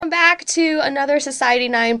back to another Society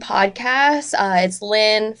 9 podcast. It's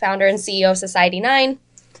Lynn, founder and CEO of Society 9.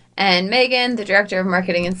 And Megan, the director of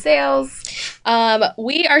marketing and sales.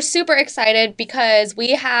 We are super excited because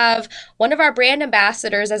we have one of our brand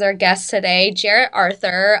ambassadors as our guest today, Jarrett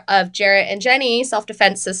Arthur of Jarrett and Jennie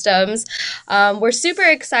Self-Defense Systems. We're super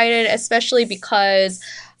excited, especially because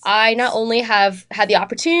I not only have had the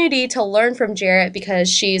opportunity to learn from Jarrett because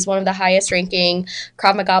she's one of the highest ranking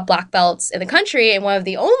Krav Maga black belts in the country and one of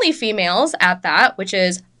the only females at that, which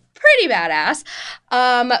is pretty badass.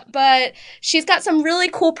 But she's got some really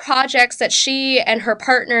cool projects that she and her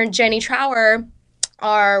partner, Jennie Trower,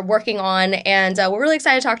 are working on. And we're really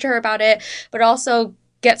excited to talk to her about it, but also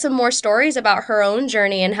get some more stories about her own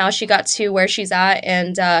journey and how she got to where she's at.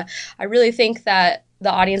 And I really think that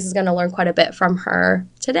the audience is going to learn quite a bit from her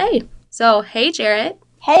today. So, hey, Jarrett.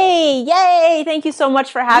 Hey, yay! Thank you so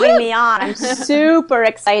much for having me on. I'm super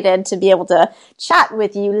excited to be able to chat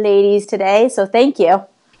with you ladies today. So thank you.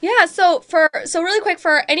 Yeah, so really quick,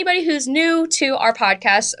 for anybody who's new to our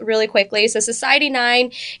podcast, really quickly, so Society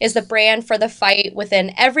 9 is the brand for the fight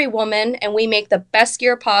within every woman, and we make the best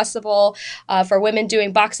gear possible for women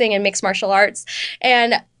doing boxing and mixed martial arts.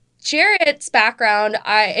 And Jarrett's background,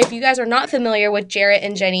 if you guys are not familiar with Jarrett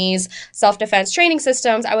and Jennie's self-defense training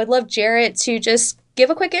systems, I would love Jarrett to just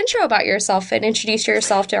give a quick intro about yourself and introduce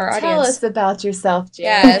yourself to our audience. Tell us about yourself,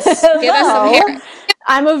 Jarrett. Yes, give us some hair.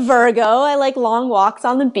 I'm a Virgo. I like long walks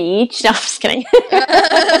on the beach. No, I'm just kidding.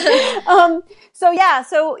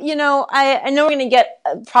 So, you know, I know we're going to get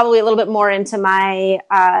probably a little bit more into my,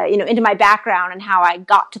 into my background and how I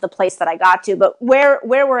got to the place that I got to, but where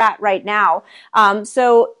we're at right now.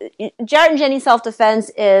 So Jarrett and Jennie Self-Defense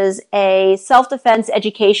is a self-defense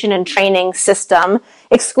education and training system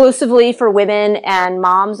exclusively for women and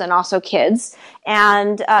moms and also kids.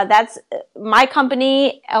 And that's my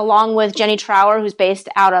company, along with Jennie Trower, who's based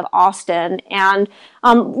out of Austin. And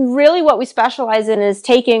really what we specialize in is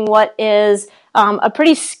taking what is a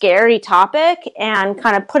pretty scary topic and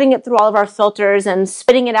kind of putting it through all of our filters and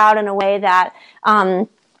spitting it out in a way that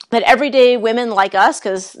that everyday women like us,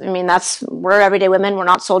 because, I mean, we're everyday women. We're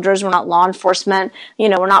not soldiers. We're not law enforcement. You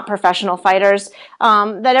know, we're not professional fighters.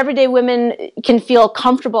 That everyday women can feel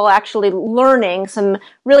comfortable actually learning some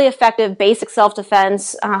really effective basic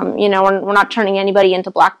self-defense. We're not turning anybody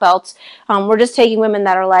into black belts. We're just taking women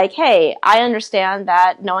that are like, hey, I understand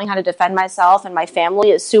that knowing how to defend myself and my family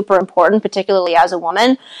is super important, particularly as a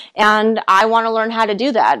woman. And I want to learn how to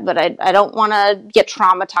do that. But I don't want to get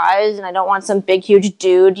traumatized, and I don't want some big, huge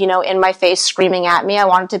dude, in my face screaming at me. I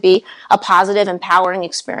want it to be a positive, empowering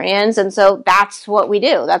experience. And so that's what we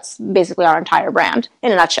do. That's basically our entire brand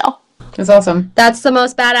in a nutshell. That's awesome. That's the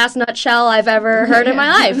most badass nutshell I've ever heard in my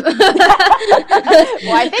life.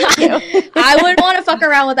 Why, thank you. I wouldn't want to fuck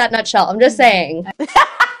around with that nutshell. I'm just saying.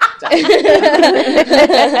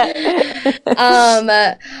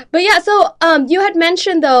 But yeah, so you had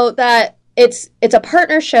mentioned, though, that it's a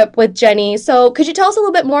partnership with Jennie. So could you tell us a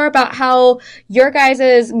little bit more about how your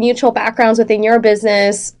guys' mutual backgrounds within your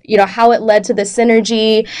business, how it led to the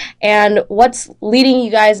synergy, and what's leading you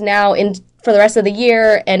guys now in for the rest of the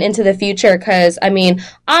year and into the future? Because, I mean,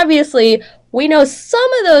 obviously, we know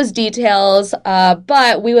some of those details,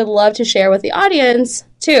 but we would love to share with the audience,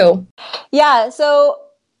 too. Yeah, so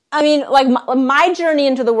I mean, like my journey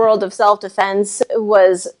into the world of self-defense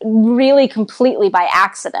was really completely by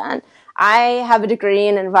accident. I have a degree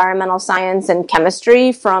in environmental science and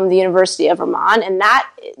chemistry from the University of Vermont, and that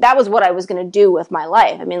was what I was going to do with my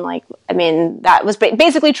life. I mean, that was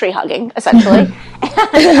basically tree hugging, essentially.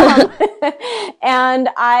 And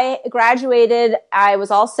I graduated. I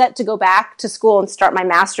was all set to go back to school and start my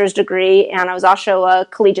master's degree, and I was also a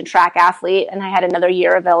collegiate track athlete, and I had another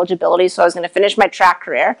year of eligibility, so I was going to finish my track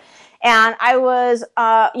career. And I was,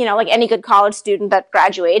 like any good college student that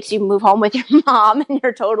graduates, you move home with your mom and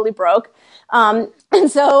you're totally broke. And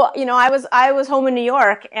so, I was home in New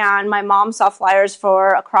York, and my mom saw flyers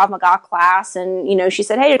for a Krav Maga class, and, she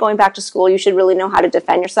said, hey, you're going back to school. You should really know how to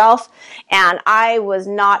defend yourself. And I was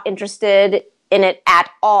not interested in it at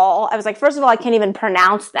all. I was like, first of all, I can't even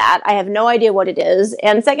pronounce that. I have no idea what it is.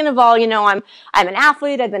 And second of all, I'm an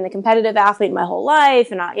athlete. I've been a competitive athlete my whole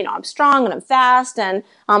life, and I'm strong and I'm fast, and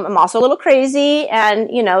I'm also a little crazy. And,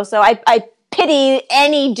 so I pity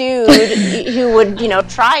any dude who would,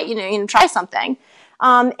 try something.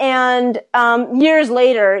 Years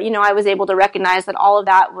later, I was able to recognize that all of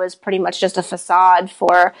that was pretty much just a facade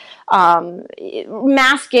for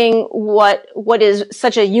masking what is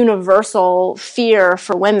such a universal fear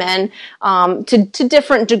for women to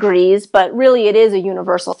different degrees, but really it is a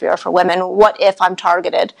universal fear for women. What if I'm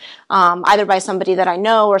targeted either by somebody that I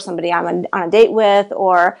know or somebody I'm on a date with,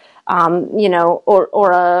 or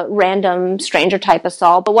or a random stranger type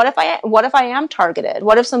assault? But what if I am targeted?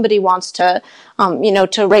 What if somebody wants to,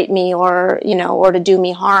 to rape me or to do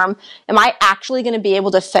me harm? Am I actually going to be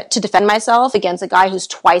able to defend myself against a guy who's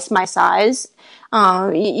twice my size,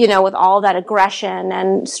 with all that aggression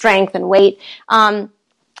and strength and weight?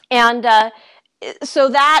 So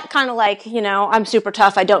that kind of I'm super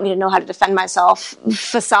tough, I don't need to know how to defend myself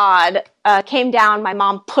facade came down. My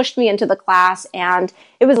mom pushed me into the class, and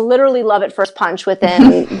it was literally love at first punch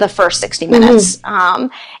within the first 60 minutes.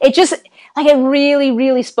 It just, it really,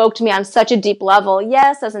 really spoke to me on such a deep level.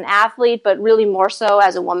 Yes, as an athlete, but really more so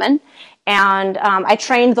as a woman. And I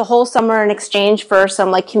trained the whole summer in exchange for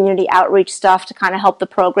some community outreach stuff to kind of help the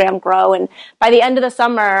program grow. And by the end of the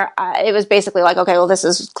summer, it was basically okay, well, this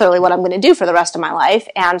is clearly what I'm going to do for the rest of my life.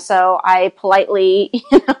 And so I politely,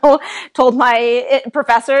 told my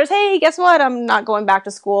professors, hey, guess what? I'm not going back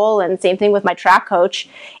to school. And same thing with my track coach.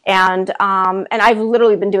 And I've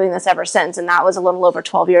literally been doing this ever since. And that was a little over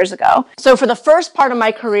 12 years ago. So for the first part of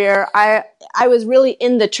my career, I was really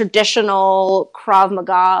in the traditional Krav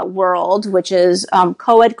Maga world, which is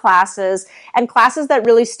co-ed classes and classes that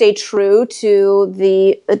really stay true to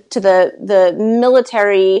the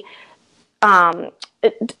military,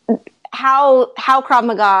 how Krav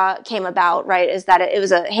Maga came about, right, is that it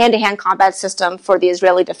was a hand-to-hand combat system for the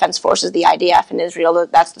Israeli Defense Forces, the IDF in Israel.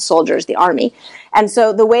 That's the soldiers, the army. And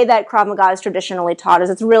so the way that Krav Maga is traditionally taught is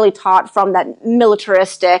it's really taught from that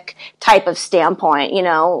militaristic type of standpoint,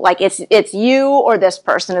 it's you or this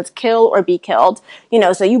person, it's kill or be killed,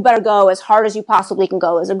 so you better go as hard as you possibly can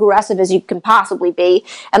go, as aggressive as you can possibly be.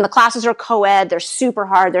 And the classes are co-ed, they're super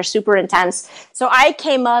hard, they're super intense. So I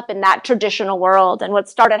came up in that traditional world, and what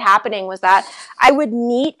started happening was that I would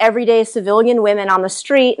meet everyday civilian women on the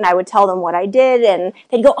street, and I would tell them what I did, and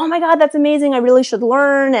they'd go, oh my God, that's amazing, I really should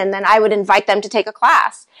learn. And then I would invite them to take a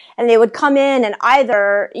class, and they would come in, and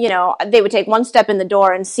either, they would take one step in the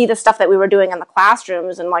door and see the stuff that we were doing in the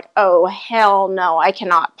classrooms and oh, hell no, I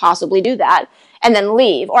cannot possibly do that, and then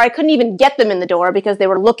leave. Or I couldn't even get them in the door because they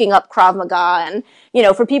were looking up Krav Maga. And,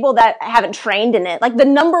 for people that haven't trained in it, the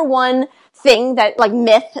number one thing that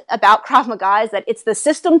myth about Krav Maga is that it's the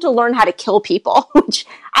system to learn how to kill people, which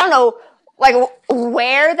I don't know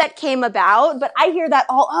where that came about, but I hear that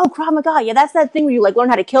Krav Maga, yeah, that's that thing where you learn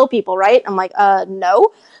how to kill people, right? I'm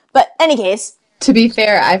no. But any case, to be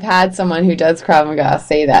fair, I've had someone who does Krav Maga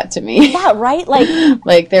say that to me. Yeah, right?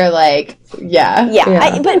 They're yeah.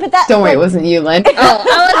 Yeah. But that, don't worry, it wasn't you, Lynn. Oh,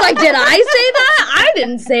 I was did I say that? I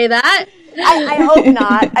didn't say that. I hope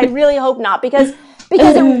not. I really hope not, because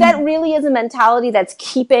that really is a mentality that's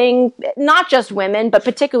keeping not just women, but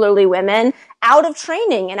particularly women out of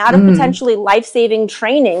training and out of potentially life-saving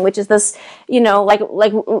training, which is this,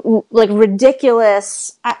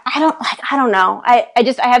 ridiculous. I don't know. I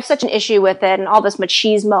have such an issue with it, and all this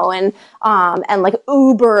machismo and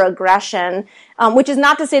uber aggression, which is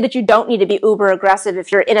not to say that you don't need to be uber aggressive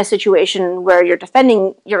if you're in a situation where you're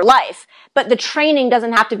defending your life. But the training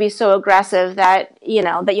doesn't have to be so aggressive that,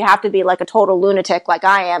 that you have to be like a total lunatic like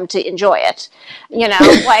I am to enjoy it,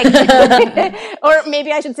 or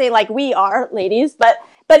maybe I should say we are, ladies. But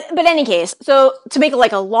any case, so to make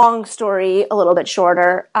a long story a little bit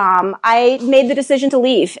shorter, I made the decision to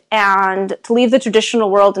leave the traditional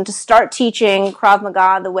world and to start teaching Krav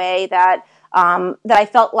Maga the way that I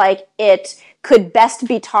felt like it could best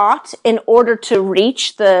be taught in order to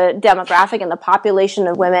reach the demographic and the population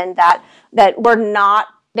of women that were not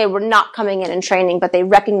coming in and training, but they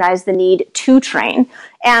recognized the need to train.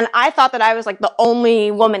 And I thought that I was the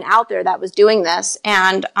only woman out there that was doing this.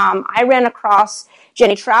 And I ran across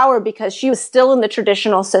Jennie Trower because she was still in the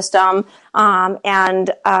traditional system,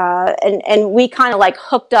 and we kind of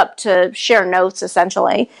hooked up to share notes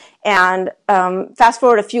essentially. And fast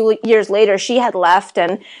forward a few years later, she had left,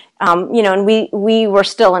 and and we were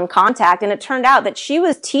still in contact. And it turned out that she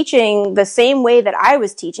was teaching the same way that I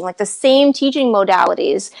was teaching, the same teaching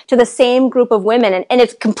modalities to the same group of women, and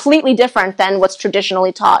it's completely different than what's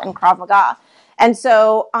traditionally taught in Krav Maga. And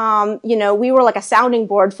so, we were a sounding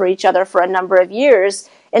board for each other for a number of years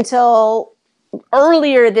until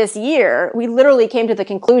earlier this year, we literally came to the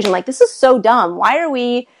conclusion, this is so dumb. Why are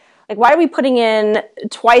we Like, why are we putting in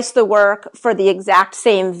twice the work for the exact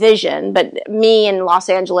same vision? But me in Los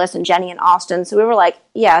Angeles and Jennie in Austin. So we were like,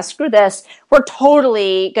 yeah, screw this. We're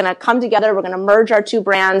totally going to come together. We're going to merge our two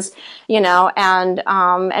brands, and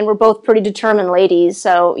we're both pretty determined ladies.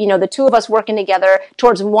 So, the two of us working together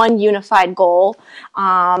towards one unified goal.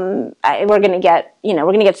 We're going to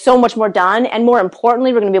get so much more done. And more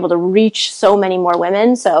importantly, we're going to be able to reach so many more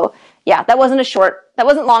women. So yeah, that wasn't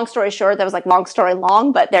long story short. That was like long story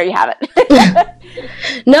long, but there you have it.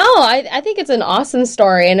 No, I think it's an awesome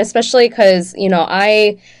story. And especially because,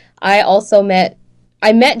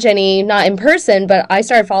 I met Jennie not in person, but I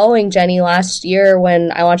started following Jennie last year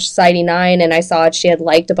when I launched Society 9 and I saw she had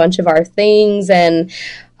liked a bunch of our things. And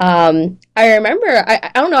I remember, I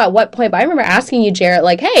don't know at what point, but I remember asking you, Jarrett,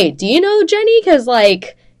 like, hey, do you know Jennie? Because,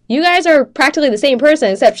 like, you guys are practically the same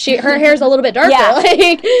person, except her hair's a little bit darker. Yeah.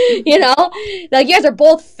 Like, like you guys are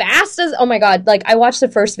both fast as, oh my God. Like I watched the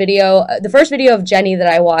first video of Jennie that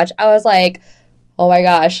I watched. I was like, oh my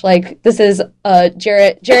gosh, like this is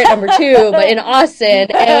Jarrett number 2, but in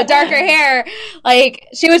Austin and with darker hair. Like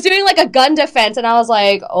she was doing like a gun defense and I was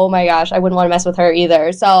like, oh my gosh, I wouldn't want to mess with her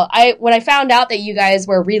either. So when I found out that you guys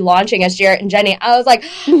wwere relaunching as Jarrett and Jennie, I was like,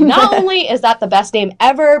 not only is that the best name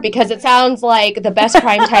ever because it sounds like the best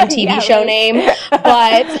primetime TV show name,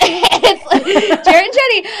 but it's like Jarrett and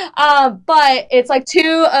Jennie. But it's like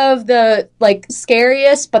two of the like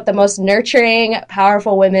scariest but the most nurturing,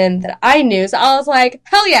 powerful women that I knew. So I was like,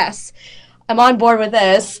 hell yes, I'm on board with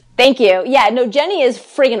this. Thank you. Yeah, no, Jennie is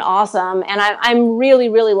friggin' awesome, and I'm really,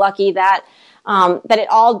 really lucky that that it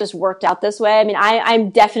all just worked out this way. I mean, I'm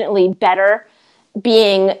definitely better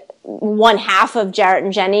being one half of Jarrett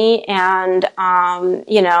and Jennie, and and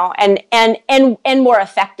more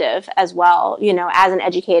effective as well. As an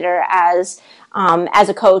educator, as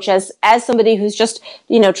a coach, as somebody who's just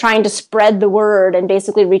trying to spread the word and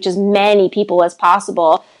basically reach as many people as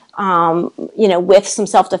possible. With some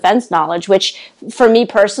self-defense knowledge, which for me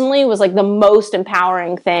personally was like the most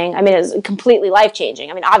empowering thing. I mean, it was completely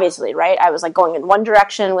life-changing. I mean, obviously, right? I was like going in one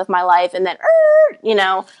direction with my life and then,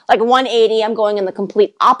 like 180, I'm going in the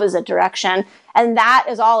complete opposite direction. And that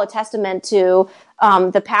is all a testament to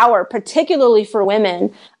the power, particularly for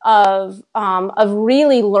women, of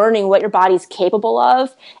really learning what your body's capable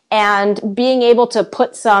of and being able to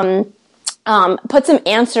put some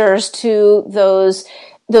answers to those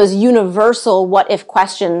universal what if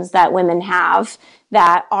questions that women have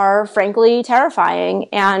that are frankly terrifying.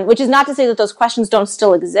 And which is not to say that those questions don't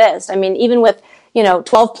still exist. I mean, even with,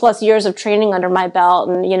 12 plus years of training under my belt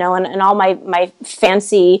and, and all my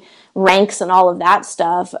fancy ranks and all of that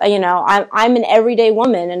stuff, I'm an everyday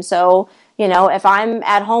woman. And so, if I'm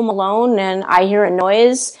at home alone and I hear a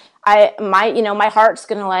noise, my heart's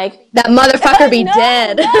gonna like that motherfucker be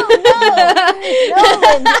dead. No,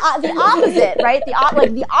 the opposite, right?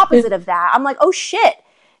 The opposite of that. I'm like, oh shit,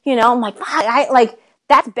 I'm like, fuck,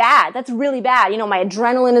 that's bad. That's really bad. My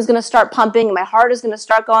adrenaline is gonna start pumping, and my heart is gonna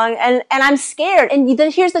start going, and I'm scared. And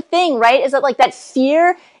here's the thing, right? Is that like that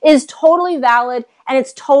fear is totally valid. And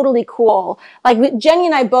it's totally cool. Like Jennie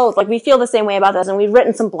and I both, like we feel the same way about this, and we've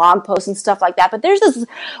written some blog posts and stuff like that. But there's this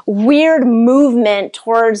weird movement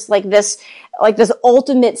towards like this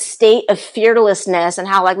ultimate state of fearlessness, and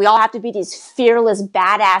how like we all have to be these fearless,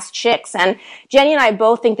 badass chicks. And Jennie and I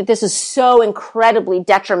both think that this is so incredibly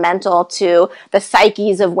detrimental to the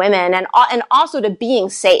psyches of women, and also to being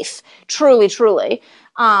safe. Truly, truly.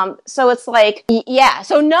 So it's like, yeah,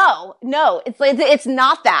 so no, it's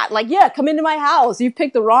not that. Like, yeah, come into my house. You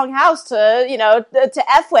picked the wrong house to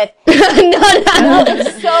F with. No,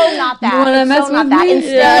 it's so not that. You want to mess with me?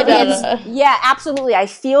 Instead, yeah, absolutely. I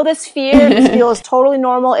feel this fear. This feels totally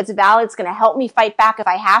normal. It's valid. It's going to help me fight back if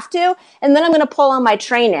I have to. And then I'm going to pull on my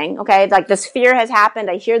training. Okay. Like this fear has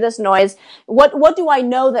happened. I hear this noise. What do I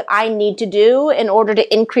know that I need to do in order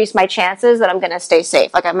to increase my chances that I'm going to stay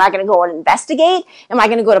safe? Like, am I going to go and investigate? Am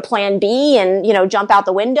I going to go to plan B and, jump out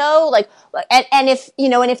the window? Like, and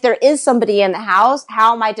if there is somebody in the house,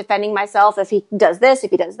 how am I defending myself if he does this,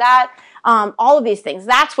 if he does that? All of these things.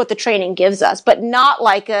 That's what the training gives us, but not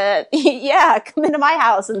like yeah, come into my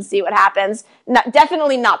house and see what happens.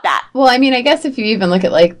 Definitely not that. Well, I mean, I guess if you even look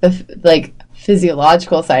at like the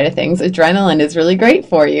physiological side of things, adrenaline is really great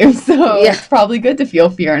for you. So It's probably good to feel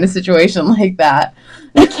fear in a situation like that.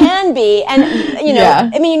 It can be. And,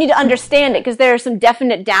 I mean, you need to understand it because there are some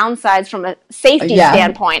definite downsides from a safety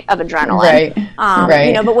standpoint of adrenaline.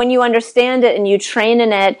 Right. But when you understand it and you train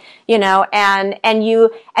in it, and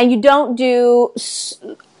you don't do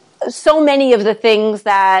so many of the things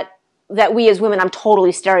that that we as women, I'm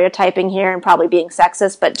totally stereotyping here and probably being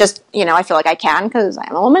sexist, but just, I feel like I can because I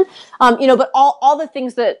am a woman. But all the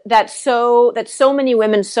things that so many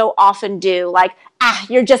women so often do, like,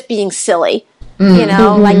 you're just being silly.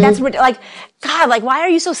 Like that's like, God, like, why are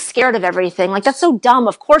you so scared of everything? Like, that's so dumb.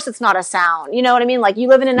 Of course it's not a sound. You know what I mean? Like, you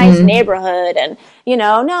live in a nice neighborhood and,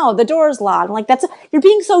 no, the door's locked. Like, you're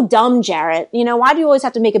being so dumb, Jarrett. Why do you always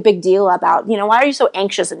have to make a big deal about, why are you so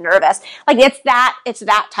anxious and nervous? Like, it's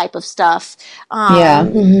that type of stuff,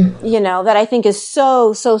 that I think is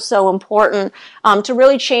so, so, so important, to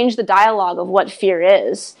really change the dialogue of what fear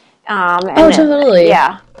is. Totally.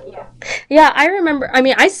 Yeah, I remember,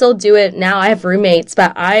 I still do it now. I have roommates,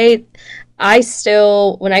 but I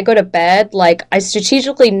still, when I go to bed, like, I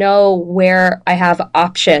strategically know where I have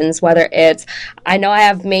options, whether it's, I know I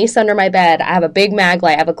have mace under my bed, I have a big mag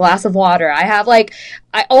light, I have a glass of water, I have, like,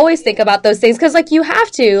 I always think about those things, because, like, you have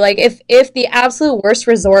to, like, if the absolute worst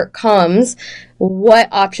resort comes, what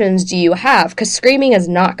options do you have? Because screaming is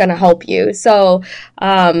not going to help you. So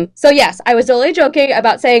yes, I was totally joking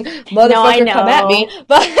about saying, motherfucker, come at me,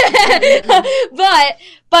 but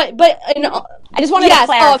I just wanted to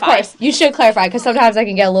clarify. Oh, of course, you should clarify, because sometimes I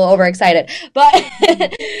can get a little overexcited. But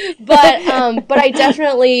I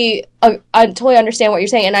definitely I totally understand what you're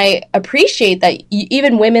saying, and I appreciate that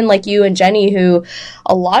even women like you and Jenny, who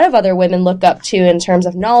a lot of other women look up to in terms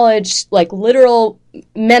of knowledge, like literal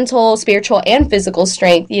mental, spiritual, and physical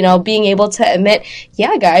strength, being able to admit,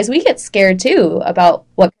 yeah, guys, we get scared too about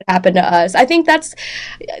what could happen to us. I think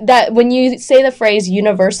that when you say the phrase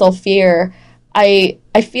universal fear, I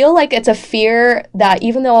feel like it's a fear that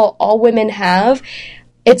even though all women have,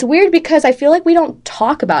 it's weird because I feel like we don't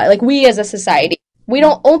talk about it. Like, we as a society, we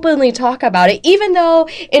don't openly talk about it, even though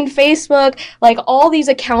in Facebook, like, all these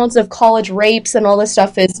accounts of college rapes and all this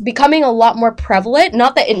stuff is becoming a lot more prevalent.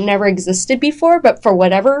 Not that it never existed before, but for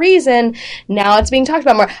whatever reason, now it's being talked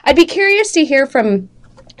about more. I'd be curious to hear from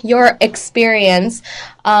your experience,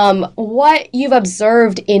 what you've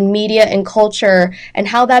observed in media and culture and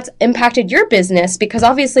how that's impacted your business, because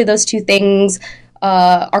obviously those two things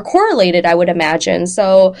are correlated, I would imagine.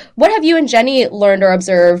 So what have you and Jenny learned or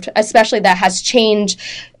observed, especially that has changed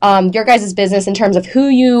your guys' business in terms of who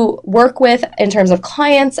you work with, in terms of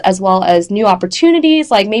clients, as well as new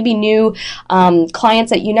opportunities, like maybe new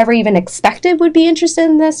clients that you never even expected would be interested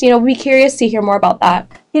in this? We'd be curious to hear more about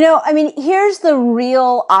that. Here's the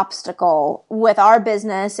real obstacle with our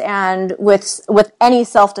business and with any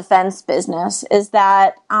self-defense business is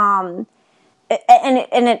that,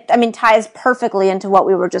 it ties perfectly into what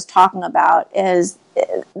we were just talking about, is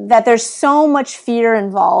that there's so much fear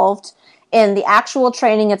involved in the actual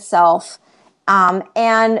training itself,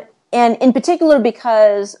 and in particular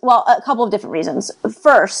because, well, a couple of different reasons.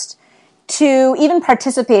 First, to even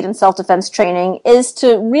participate in self-defense training is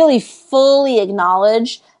to really fully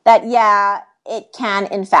acknowledge that, yeah, it can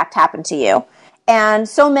in fact happen to you. And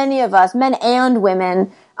so many of us, men and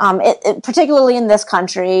women, particularly in this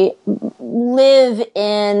country, live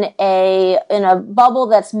in a bubble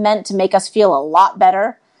that's meant to make us feel a lot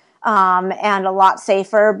better, and a lot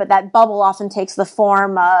safer. But that bubble often takes the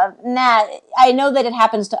form of, I know that it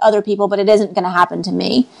happens to other people, but it isn't going to happen to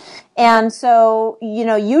me. And so,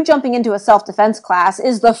 you jumping into a self-defense class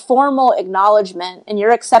is the formal acknowledgement, and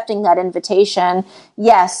you're accepting that invitation.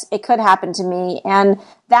 Yes, it could happen to me. And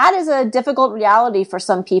that is a difficult reality for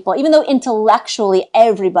some people, even though intellectually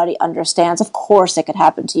everybody understands, of course it could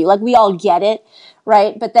happen to you. Like, we all get it,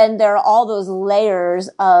 right? But then there are all those layers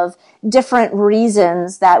of different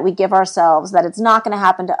reasons that we give ourselves that it's not going to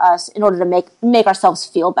happen to us in order to make ourselves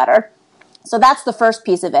feel better. So that's the first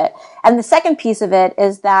piece of it. And the second piece of it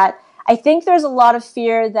is that I think there's a lot of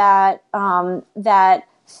fear that that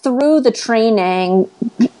through the training,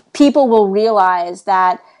 people will realize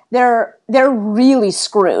that they're really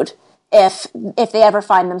screwed if they ever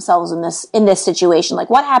find themselves in this situation. Like,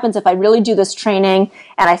 what happens if I really do this training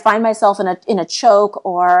and I find myself in a choke,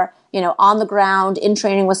 or on the ground in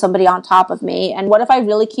training with somebody on top of me? And what if I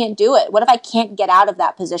really can't do it? What if I can't get out of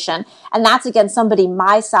that position? And that's against somebody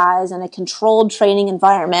my size in a controlled training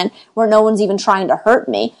environment where no one's even trying to hurt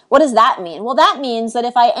me. What does that mean? Well, that means that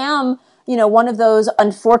if I am, one of those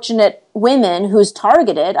unfortunate women who's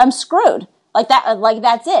targeted, I'm screwed. Like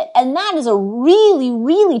that's it. And that is a really,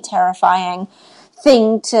 really terrifying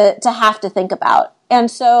thing to have to think about. And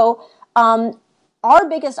so, our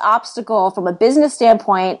biggest obstacle from a business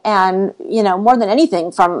standpoint, and, more than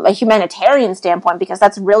anything from a humanitarian standpoint, because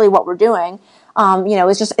that's really what we're doing,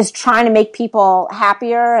 is trying to make people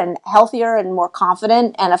happier and healthier and more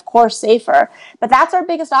confident and, of course, safer. But that's our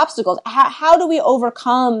biggest obstacles. How do we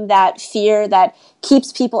overcome that fear that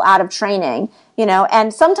keeps people out of training?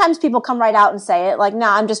 And sometimes people come right out and say it, like, "No,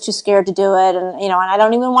 I'm just too scared to do it," and and I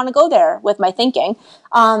don't even want to go there with my thinking.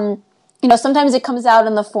 Sometimes it comes out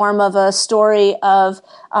in the form of a story of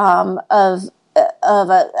a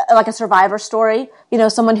survivor story,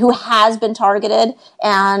 someone who has been targeted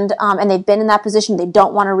and they've been in that position. They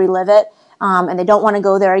don't want to relive it. And they don't want to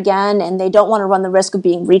go there again, and they don't want to run the risk of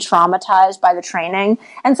being re-traumatized by the training.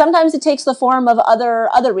 And sometimes it takes the form of other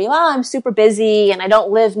I'm super busy and I don't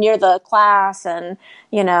live near the class, and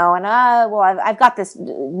I've got this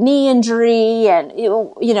knee injury, and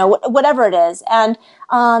whatever it is, and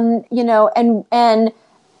and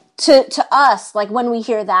to us, like, when we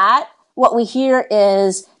hear that, what we hear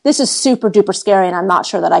is, this is super duper scary and I'm not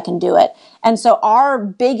sure that I can do it. And so our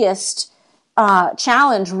biggest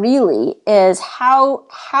challenge really is how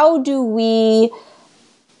do we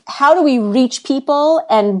reach people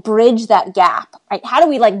and bridge that gap, right? How do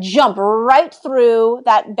we jump right through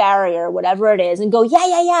that barrier, whatever it is, and go,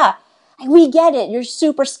 yeah, we get it. You're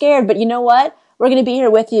super scared, but you know what? We're going to be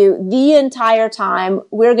here with you the entire time.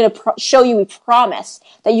 We're going to show you, we promise,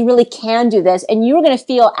 that you really can do this. And you're going to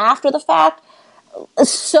feel after the fact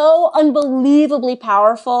so unbelievably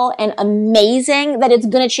powerful and amazing that it's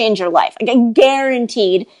going to change your life.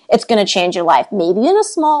 Guaranteed it's going to change your life. Maybe in a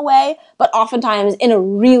small way, but oftentimes in a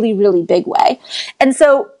really, really big way. And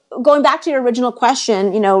so going back to your original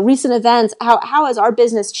question, recent events, how has our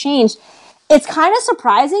business changed? It's kind of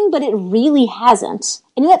surprising, but it really hasn't.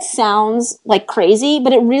 I know that sounds like crazy,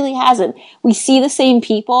 but it really hasn't. We see the same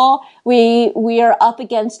people. We are up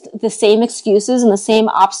against the same excuses and the same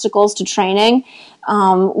obstacles to training.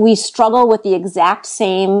 We struggle with the exact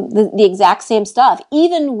same stuff,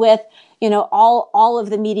 even with all of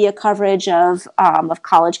the media coverage of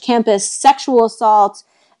college campus sexual assault.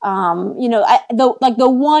 The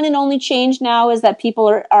one and only change now is that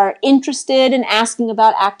people are interested in asking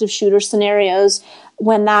about active shooter scenarios,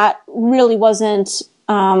 when that really wasn't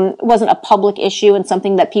a public issue and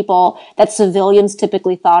something that civilians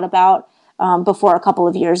typically thought about before a couple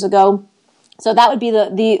of years ago. So that would be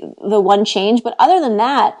the one change. But other than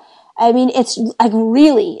that, I mean, it's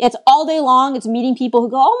it's all day long. It's meeting people who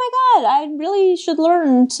go, "Oh my God, I really should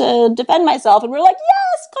learn to defend myself." And we're like,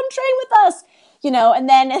 "Yes, come train with us." And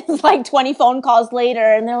then it's 20 phone calls later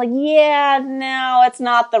and they're like, "Yeah, no, it's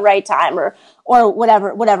not the right time," or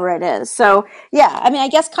whatever it is. So yeah, I mean, I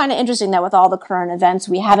guess kind of interesting that with all the current events,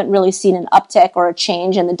 we haven't really seen an uptick or a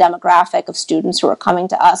change in the demographic of students who are coming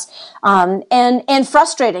to us. And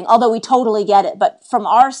frustrating, although we totally get it. But from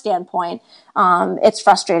our standpoint, it's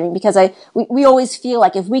frustrating because we always feel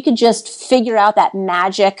like if we could just figure out that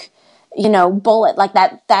magic bullet,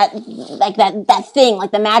 that thing,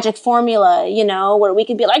 like the magic formula, where we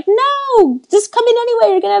could be like, "No, just come in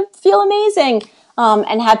anyway. You're going to feel amazing."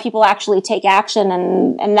 And have people actually take action.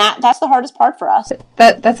 And that's the hardest part for us.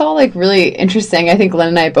 That's all really interesting. I think Lynn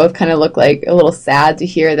and I both kind of look a little sad to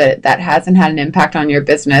hear that hasn't had an impact on your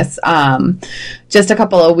business. Just a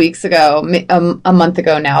couple of weeks ago, a month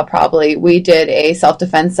ago now, probably, we did a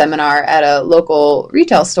self-defense seminar at a local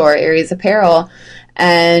retail store, Aries Apparel.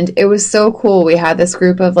 And it was so cool. We had this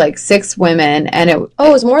group of 6 women, and it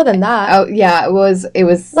was more than that. Oh yeah, it was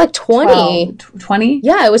 20. 20?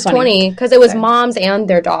 Yeah, it was 20 because it was moms and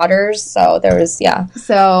their daughters. So there was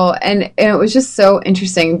So and it was just so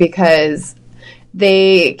interesting because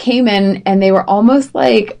they came in and they were almost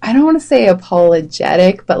I don't want to say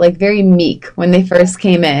apologetic, but very meek when they first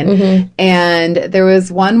came in. Mm-hmm. And there was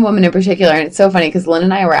one woman in particular, and it's so funny because Lynn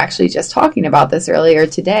and I were actually just talking about this earlier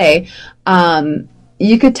today.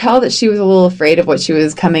 You could tell that she was a little afraid of what she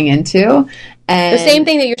was coming into. And the same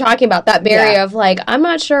thing that you're talking about, that barrier of I'm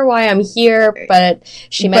not sure why I'm here, but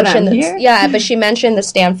she mentioned but she mentioned the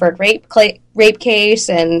Stanford rape case,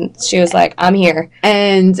 and she was like, "I'm here."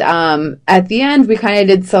 And at the end, we kind of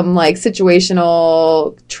did some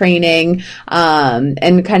situational training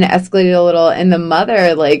and kind of escalated a little. And the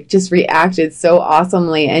mother just reacted so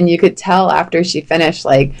awesomely, and you could tell after she finished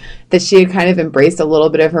that she had kind of embraced a little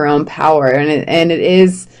bit of her own power. And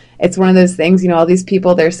it's one of those things, all these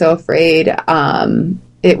people, they're so afraid.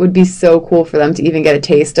 It would be so cool for them to even get a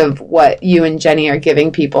taste of what you and Jenny are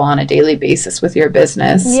giving people on a daily basis with your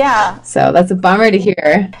business. Yeah. So that's a bummer to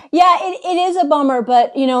hear. Yeah, it is a bummer,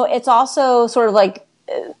 but, it's also sort of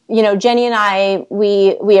Jenny and I,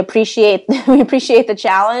 we appreciate the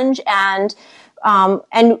challenge, and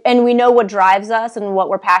we know what drives us and what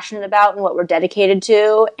we're passionate about and what we're dedicated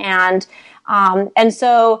to. And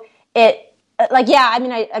so like, yeah,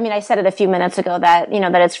 I said it a few minutes ago that,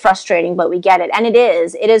 that it's frustrating, but we get it. And it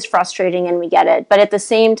is frustrating and we get it. But at the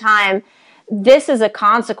same time, this is a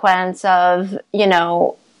consequence of,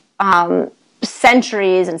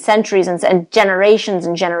 centuries and centuries and generations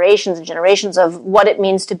and generations and generations of what it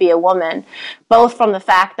means to be a woman, both from the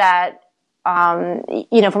fact that,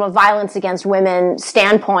 from a violence against women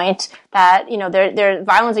standpoint, that, their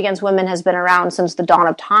violence against women has been around since the dawn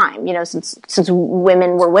of time, since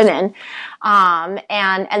women were women. And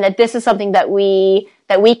that this is something that we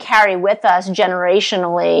carry with us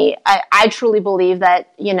generationally. I truly believe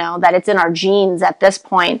that, that it's in our genes at this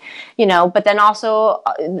point, but then also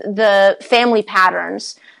the family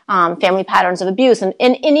patterns of abuse and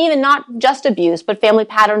even not just abuse, but family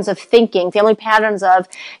patterns of thinking, family patterns of,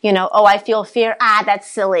 oh, I feel fear.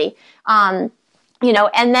 That's silly. And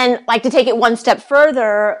then like to take it one step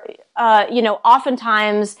further,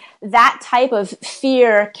 oftentimes that type of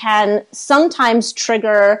fear can sometimes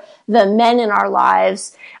trigger the men in our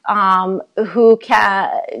lives, who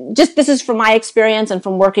can this is from my experience and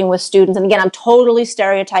from working with students. And again, I'm totally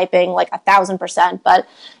stereotyping like 1,000%, but,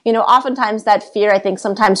 oftentimes that fear, I think,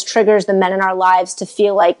 sometimes triggers the men in our lives to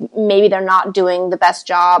feel like maybe they're not doing the best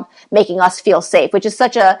job making us feel safe, which is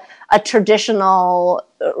such a traditional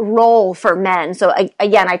role for men. So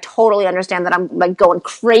again, I totally understand that I'm like going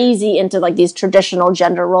crazy into like these traditional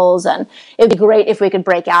gender roles, and it'd be great if we could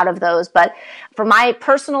break out of those. But from my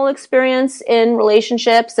personal experience in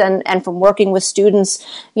relationships and from working with students,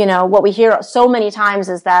 what we hear so many times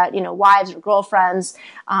is that, wives or girlfriends,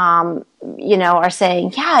 are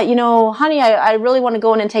saying, yeah, honey, I really want to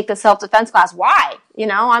go in and take the self-defense class. Why?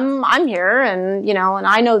 I'm here and, and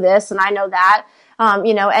I know this and I know that.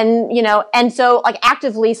 And so like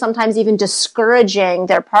actively sometimes even discouraging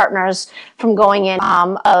their partners from going in,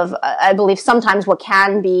 I believe sometimes what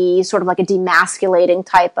can be sort of like a demasculating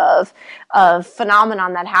type of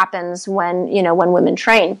phenomenon that happens when women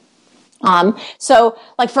train. So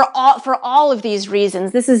like for all of these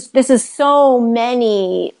reasons, this is so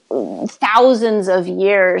many thousands of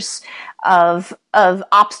years of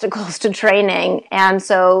obstacles to training. And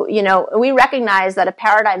so, we recognize that a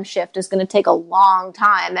paradigm shift is going to take a long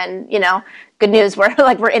time, and, good news,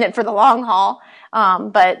 we're in it for the long haul.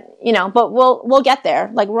 But we'll get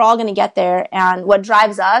there. Like we're all going to get there. And what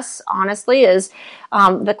drives us, honestly, is,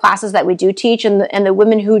 the classes that we do teach and the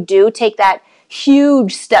women who do take that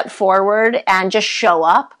huge step forward and just show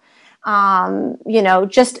up.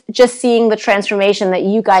 Just seeing the transformation that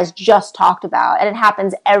you guys just talked about, and it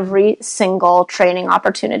happens every single training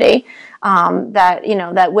opportunity,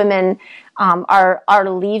 that women, are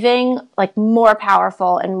leaving like more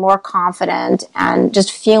powerful and more confident and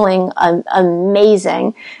just feeling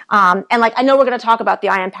amazing. And like, I know we're going to talk about the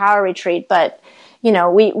I Empower retreat, but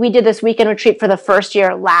we did this weekend retreat for the first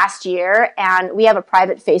year last year, and we have a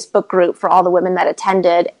private Facebook group for all the women that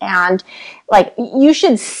attended. And like, you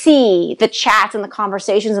should see the chats and the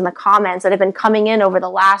conversations and the comments that have been coming in over the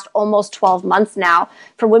last almost 12 months now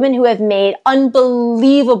for women who have made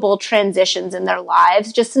unbelievable transitions in their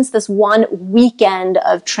lives just since this one weekend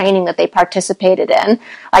of training that they participated in,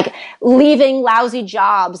 like leaving lousy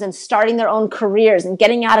jobs and starting their own careers and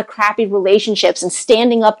getting out of crappy relationships and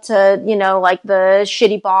standing up to, like the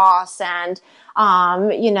shitty boss and,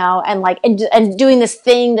 and doing this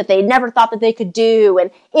thing that they never thought that they could do.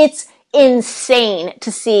 And it's insane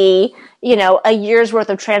to see, a year's worth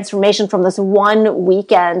of transformation from this one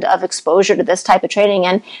weekend of exposure to this type of training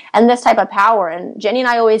and this type of power. And Jenny and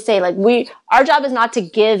I always say, like, our job is not to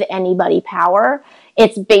give anybody power.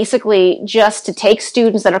 It's basically just to take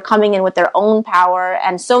students that are coming in with their own power.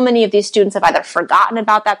 And so many of these students have either forgotten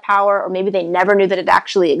about that power, or maybe they never knew that it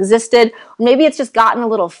actually existed. Or maybe it's just gotten a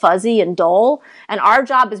little fuzzy and dull. And our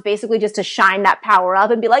job is basically just to shine that power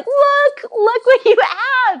up and be like, look what you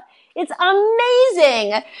have. It's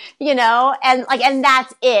amazing, and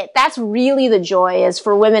that's it. That's really the joy, is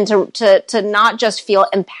for women to not just feel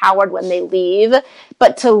empowered when they leave,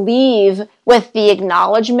 but to leave with the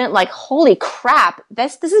acknowledgement, like, holy crap,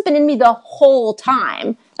 this has been in me the whole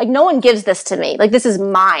time. Like, no one gives this to me. Like, this is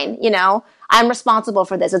mine, I'm responsible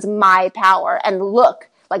for this. It's my power. And look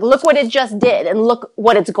what it just did, and look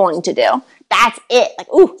what it's going to do. That's it. Like,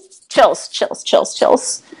 ooh, chills.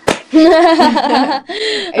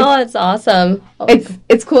 Oh, it's awesome.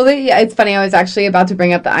 It's cool that it's funny. I was actually about to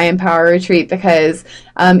bring up the I Empower retreat because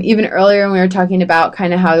even earlier when we were talking about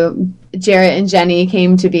kind of how Jarrett and Jennie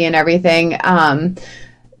came to be and everything,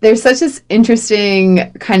 there's such this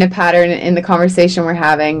interesting kind of pattern in the conversation we're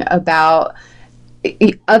having about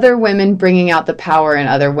other women bringing out the power in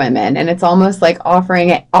other women, and it's almost like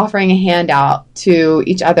offering a handout to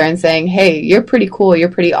each other and saying, hey, you're pretty cool, you're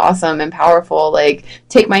pretty awesome and powerful, like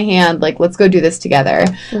take my hand, like let's go do this together.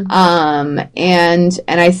 And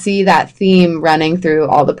I see that theme running through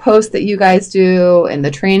all the posts that you guys do and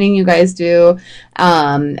the training you guys do.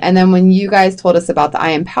 And then when you guys told us about the I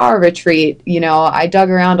Empower retreat, you know, I dug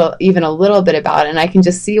around even a little bit about it, and I can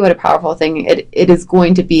just see what a powerful thing it is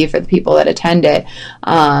going to be for the people that attend it.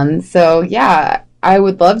 So yeah, I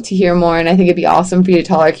would love to hear more, and I think it'd be awesome for you to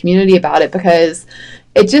tell our community about it, because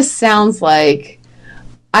it just sounds like,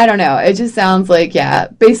 I don't know, it just sounds like, yeah,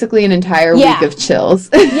 basically an entire week of chills.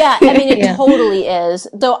 Yeah, I mean, it totally is.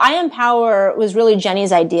 Though I Empower was really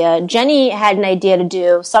Jennie's idea. Jennie had an idea to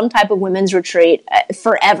do some type of women's retreat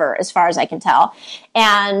forever, as far as I can tell.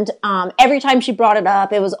 And every time she brought it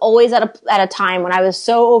up, it was always at a time when I was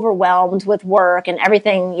so overwhelmed with work and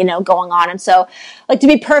everything, you know, going on. And so, like, to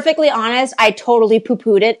be perfectly honest, I totally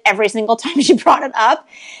poo-pooed it every single time she brought it up.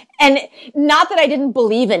 And not that I didn't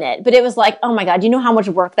believe in it, but it was like, oh my God, you know how much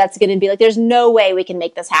work that's going to be? Like, there's no way we can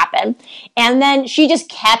make this happen. And then she just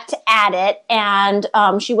kept at it. And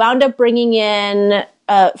she wound up bringing in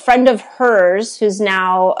a friend of hers, who's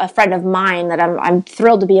now a friend of mine, that I'm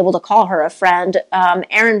thrilled to be able to call her a friend,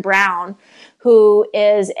 Erin Brown, who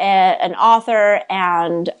is an author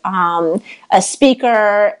and a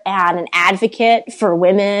speaker and an advocate for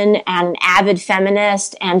women and an avid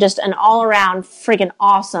feminist and just an all-around freaking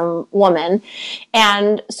awesome woman.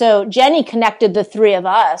 And so Jennie connected the three of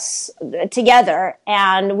us together,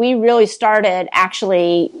 and we really started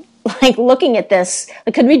actually like looking at this.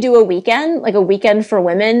 Like, could we do a weekend for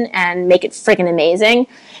women and make it freaking amazing?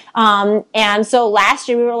 And so last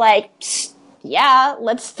year we were like, yeah,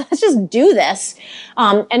 let's just do this.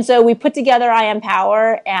 And so we put together I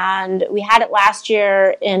Empower, and we had it last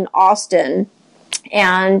year in Austin.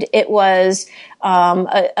 And it was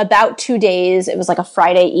about 2 days. It was like a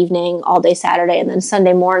Friday evening, all day Saturday, and then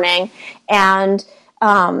Sunday morning. And,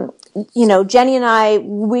 you know, Jennie and I,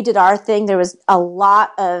 we did our thing. There was a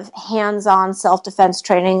lot of hands-on self-defense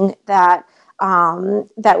training that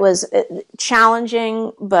was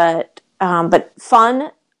challenging, but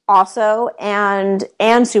fun also, and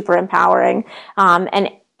super empowering. And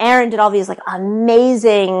Erin did all these like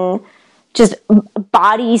amazing, just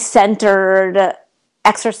body-centered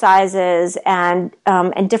exercises and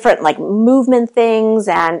different like movement things.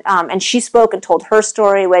 And she spoke and told her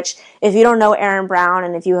story, which if you don't know Erin Brown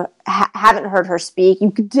and if you haven't heard her speak, you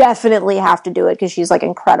definitely have to do it, because she's like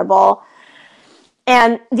incredible.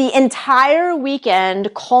 And the entire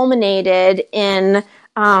weekend culminated in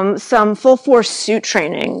some full force suit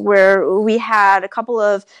training, where we had a couple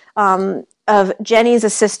of Jennie's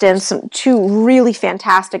assistants, two really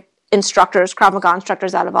fantastic instructors, Krav Maga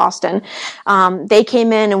instructors out of Austin. They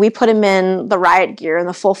came in and we put them in the riot gear and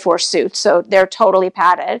the full force suits. So they're totally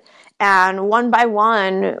padded. And one by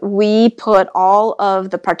one, we put all of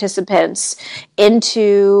the participants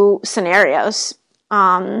into scenarios,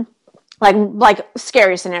 like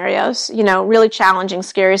scary scenarios, you know, really challenging,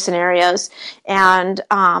 scary scenarios. And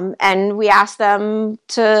we asked them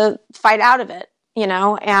to fight out of it, you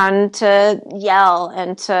know, and to yell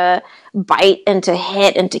and to bite and to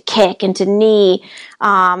hit and to kick and to knee.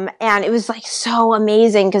 And it was like so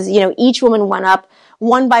amazing, because, you know, each woman went up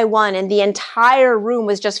one by one, and the entire room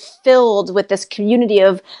was just filled with this community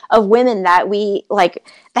of women that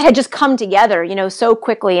that had just come together, you know, so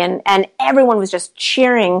quickly, and everyone was just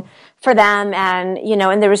cheering for them. And, you know,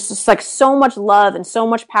 and there was just like so much love and so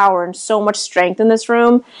much power and so much strength in this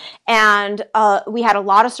room. And we had a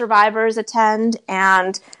lot of survivors attend,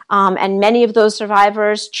 and many of those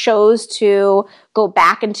survivors chose to go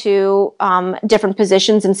back into different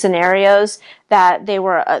positions and scenarios that they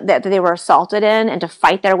were assaulted in, and to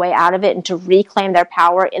fight their way out of it and to reclaim their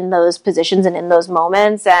power in those positions and in those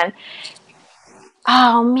moments. And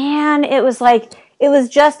oh man, it was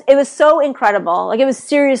so incredible. Like, it was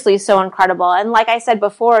seriously so incredible. And like I said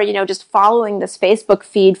before, you know, just following this Facebook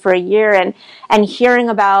feed for a year and hearing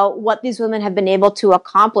about what these women have been able to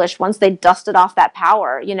accomplish once they dusted off that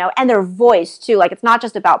power, you know, and their voice too. Like, it's not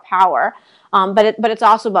just about power, but it's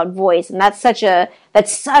also about voice. And that's such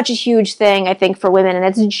a huge thing, I think, for women. And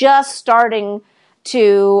it's just starting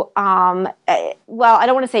to, well, I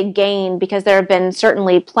don't want to say gain, because there have been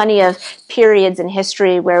certainly plenty of periods in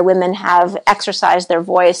history where women have exercised their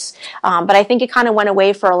voice. But I think it kind of went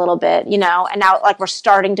away for a little bit, you know, and now like we're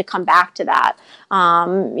starting to come back to that,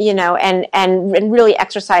 you know, and really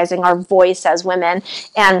exercising our voice as women.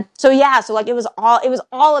 And so, yeah, so like it was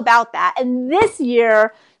all about that. And this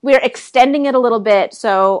year, we're extending it a little bit.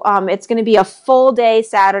 So it's going to be a full day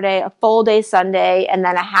Saturday, a full day Sunday, and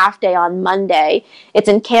then a half day on Monday. It's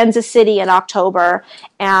in Kansas City in October.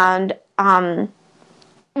 And well,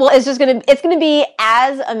 it's going to be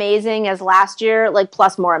as amazing as last year, like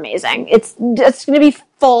plus more amazing. It's going to be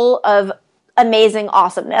full of amazing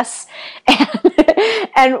awesomeness.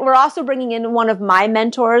 And we're also bringing in one of my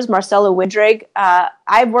mentors, Marcella Widrig.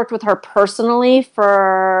 I've worked with her personally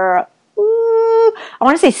for, I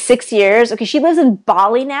want to say 6 years. Okay, she lives in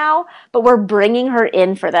Bali now, but we're bringing her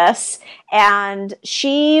in for this. And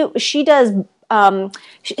she does,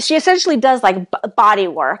 she essentially does like body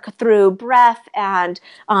work through breath and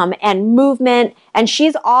movement. And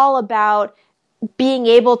she's all about being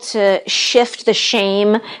able to shift the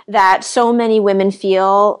shame that so many women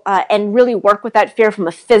feel, and really work with that fear from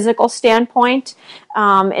a physical standpoint,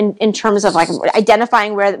 in terms of like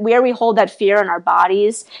identifying where we hold that fear in our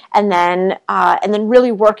bodies, and then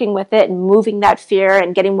really working with it and moving that fear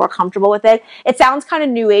and getting more comfortable with it. It sounds kind of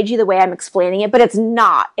new agey the way I'm explaining it, but it's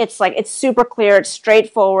not. It's like, it's super clear, it's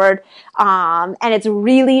straightforward, and it's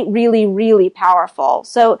really, really, really powerful.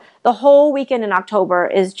 So the whole weekend in October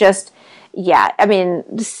is just, yeah, I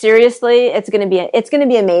mean, seriously, it's going to be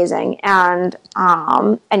amazing. And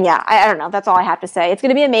yeah, I don't know. That's all I have to say. It's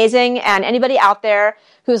going to be amazing. And anybody out there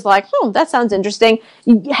who's like, that sounds interesting,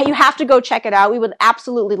 you have to go check it out. We would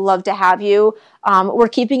absolutely love to have you. We're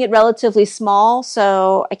keeping it relatively small,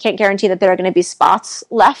 so I can't guarantee that there are going to be spots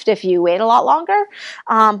left if you wait a lot longer.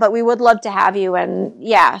 But we would love to have you. And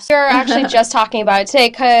yeah, we're actually just talking about it today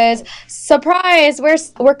because, surprise,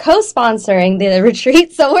 we're co-sponsoring the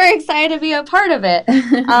retreat, so we're excited to be a part of it.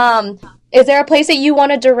 Is there a place that you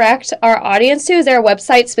want to direct our audience to? Is there a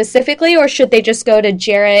website specifically, or should they just go to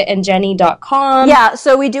jarrettandjennie.com? Yeah,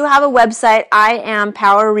 so we do have a website,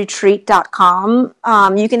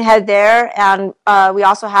 IamPowerRetreat.com. You can head there, and we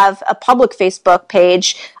also have a public Facebook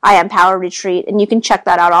page, I Am Power Retreat, and you can check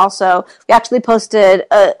that out also. We actually posted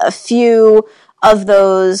a few of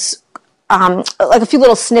those, like a few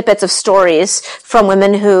little snippets of stories from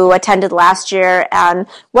women who attended last year and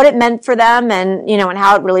what it meant for them, and and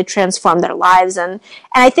how it really transformed their lives. And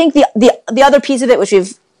I think the other piece of it, which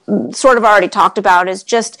we've sort of already talked about, is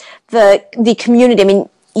just the community. I mean,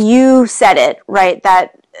 you said it, right?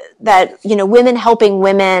 That women helping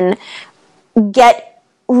women get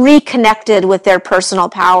reconnected with their personal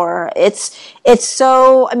power. It's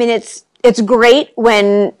so, I mean, it's great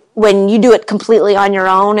when you do it completely on your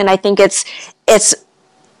own. And I think it's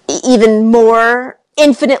even more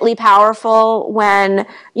infinitely powerful when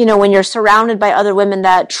you're surrounded by other women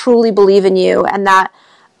that truly believe in you and that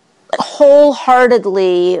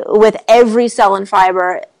wholeheartedly, with every cell and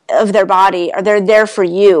fiber of their body, they're there for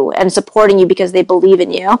you and supporting you because they believe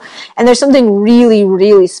in you. And there's something really,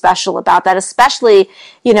 really special about that, especially,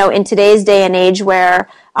 in today's day and age where,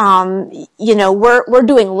 we're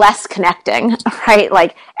doing less connecting, right?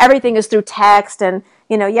 Like everything is through text and,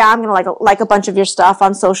 I'm going to like a bunch of your stuff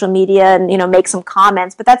on social media and, make some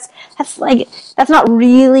comments, but that's not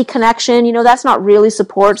really connection. That's not really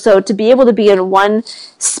support. So to be able to be in one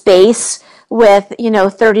space with,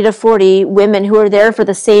 30 to 40 women who are there for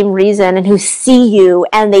the same reason and who see you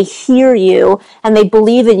and they hear you and they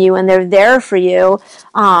believe in you and they're there for you.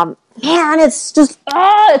 Man, it's just,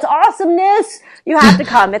 it's awesomeness. You have to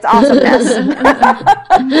come. It's awesomeness. Is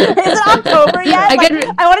it October yet?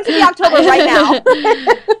 I want it to be October right now.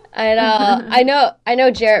 I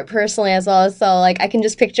know Jarrett personally as well, so I can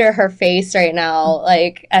just picture her face right now,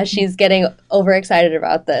 as she's getting overexcited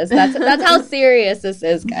about this. That's how serious this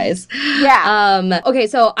is, guys. Yeah. Okay,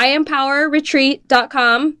 so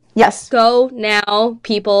IamPowerRetreat.com. Yes. Go now,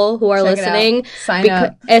 people who are listening. Sign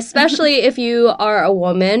up. Especially if you are a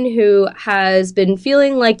woman who has been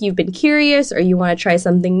feeling like you've been curious or you want to try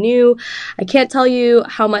something new. I can't tell you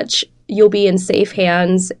how much you'll be in safe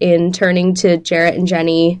hands in turning to Jarrett and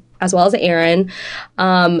Jennie, as well as Aaron.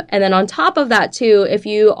 And then on top of that, too, if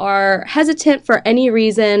you are hesitant for any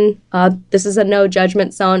reason, this is a no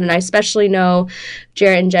judgment zone. And I especially know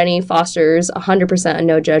Jarrett and Jennie fosters 100% a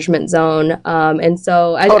no judgment zone. And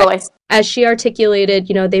so as she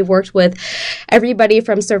articulated, they've worked with everybody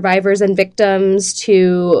from survivors and victims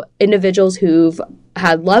to individuals who've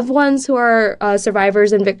had loved ones who are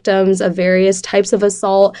survivors and victims of various types of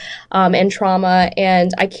assault and trauma.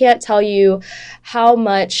 And I can't tell you how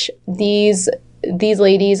much these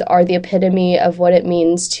ladies are the epitome of what it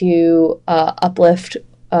means to uplift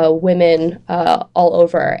women all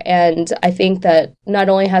over. And I think that not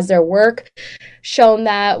only has their work shown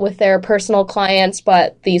that with their personal clients,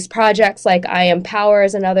 but these projects like I Am Power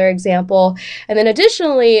is another example. And then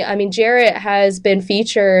additionally, I mean, Jarrett has been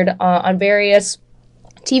featured on various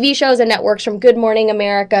TV shows and networks, from Good Morning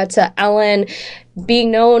America to Ellen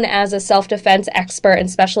being known as a self-defense expert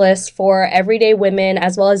and specialist for everyday women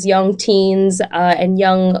as well as young teens and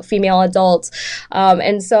young female adults.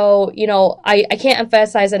 And so, I can't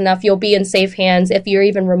emphasize enough, you'll be in safe hands. If you're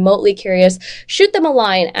even remotely curious, shoot them a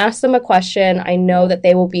line, ask them a question. I know that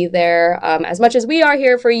they will be there as much as we are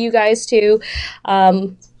here for you guys too.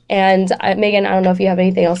 And Megan, I don't know if you have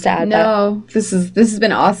anything else to add. No, this has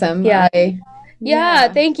been awesome. Yeah.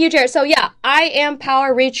 Yeah, thank you, Jarrett. So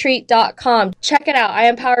IamPowerRetreat.com. Check it out. I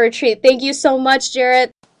Am Power Retreat. Thank you so much,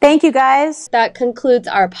 Jarrett. Thank you, guys. That concludes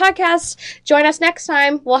our podcast. Join us next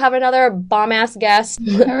time. We'll have another bomb-ass guest.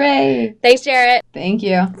 Hooray. Thanks, Jarrett. Thank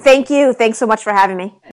you. Thank you. Thanks so much for having me.